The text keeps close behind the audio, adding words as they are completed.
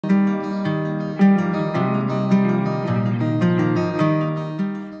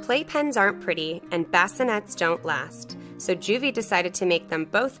Playpens aren't pretty and bassinets don't last, so Juvie decided to make them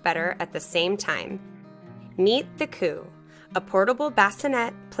both better at the same time. Meet the Coo, a portable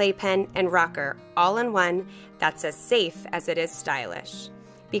bassinet, playpen, and rocker all in one that's as safe as it is stylish,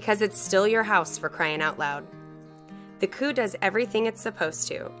 because it's still your house, for crying out loud. The Coo does everything it's supposed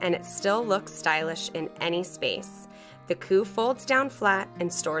to, and it still looks stylish in any space. The Coo folds down flat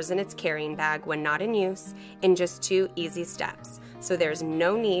and stores in its carrying bag when not in use in just 2 easy steps, so there's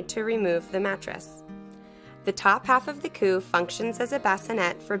no need to remove the mattress. The top half of the Coo functions as a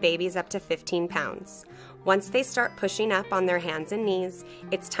bassinet for babies up to 15 pounds. Once they start pushing up on their hands and knees,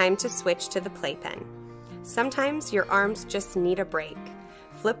 it's time to switch to the playpen. Sometimes your arms just need a break.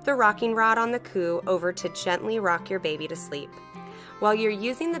 Flip the rocking rod on the Coo over to gently rock your baby to sleep. While you're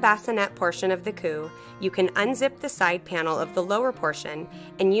using the bassinet portion of the Coo, you can unzip the side panel of the lower portion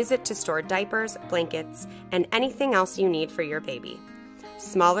and use it to store diapers, blankets, and anything else you need for your baby.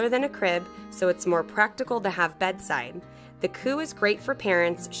 Smaller than a crib, so it's more practical to have bedside, the Coo is great for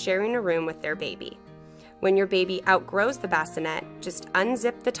parents sharing a room with their baby. When your baby outgrows the bassinet, just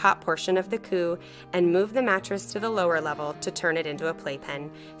unzip the top portion of the Coo and move the mattress to the lower level to turn it into a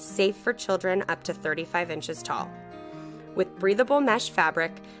playpen, safe for children up to 35 inches tall. With breathable mesh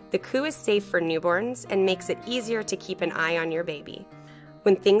fabric, the Coo is safe for newborns and makes it easier to keep an eye on your baby.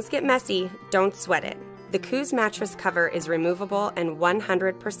 When things get messy, don't sweat it. The Coo's mattress cover is removable and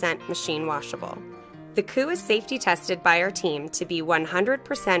 100% machine washable. The Coo is safety tested by our team to be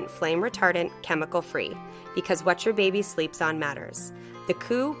 100% flame retardant, chemical free, because what your baby sleeps on matters. The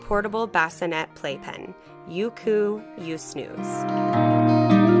Coo Portable Bassinet Playpen. You Coo, you snooze.